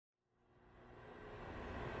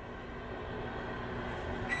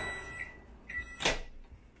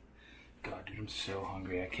I'm so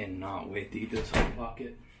hungry. I cannot wait to eat this Hot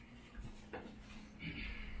Pocket.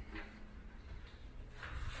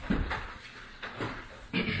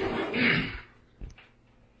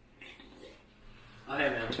 Oh, hey,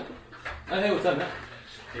 man. Oh, hey, what's up, man?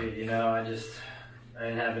 Dude, you know, I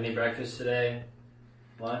didn't have any breakfast today,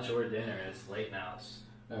 lunch or dinner. It's late now.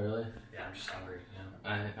 Oh, really? Yeah, I'm just hungry. You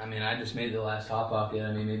know? I mean, I just made the last Hot Pocket.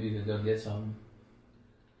 I mean, maybe you could go get some.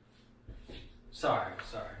 Sorry.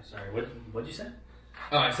 What'd you say?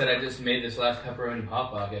 Oh, I said I just made this last pepperoni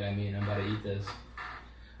Hot Pocket. I mean, I'm about to eat this.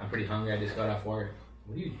 I'm pretty hungry. I just got off work.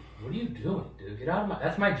 What are you doing, dude? Get out of my...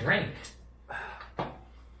 That's my drink.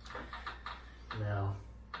 No.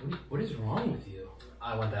 What is wrong with you?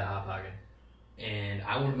 I want that Hot Pocket. And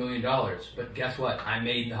I want $1 million. But guess what? I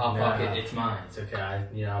made the Hot Pocket. It's mine. It's okay.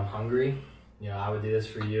 I'm hungry. You know, I would do this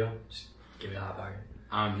for you. Just give me the Hot Pocket.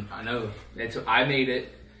 I know. I made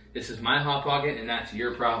it. This is my Hot Pocket, and that's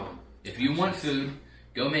your problem. If you want food,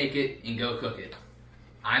 go make it and go cook it.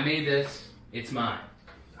 I made this. It's mine.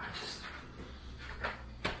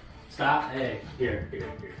 Stop. Hey, here.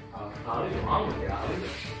 What is wrong with you?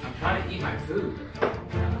 I'm trying to eat my food.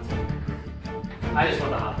 I just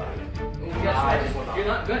want the Hot Pocket. You're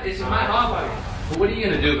not good. This is my Hot Pocket. But what are you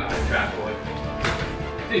gonna do about it, trap boy?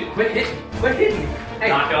 Dude, quit hitting me. Hey,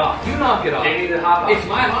 knock it off. You knock it off. Give me the Hot Pocket. It's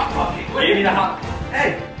my Hot Pocket. Give me the Hot.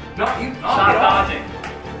 Hey, knock it Stop off. dodging.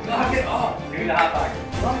 Knock it off. Give me the Hot Pocket.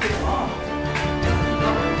 Knock it off.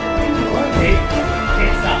 Hey, you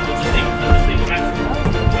can't stop. Let's just think.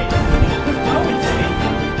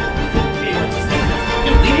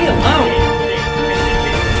 Dude, leave me alone.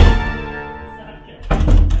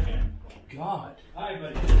 God. Hi,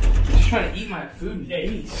 buddy. I'm just trying to eat my food in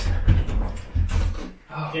peace.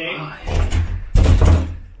 Oh, Okay. God.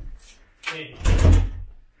 Hey.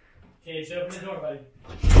 Okay, so open the door, buddy.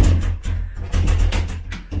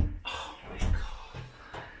 Oh my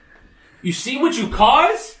God. You see what you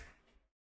caused?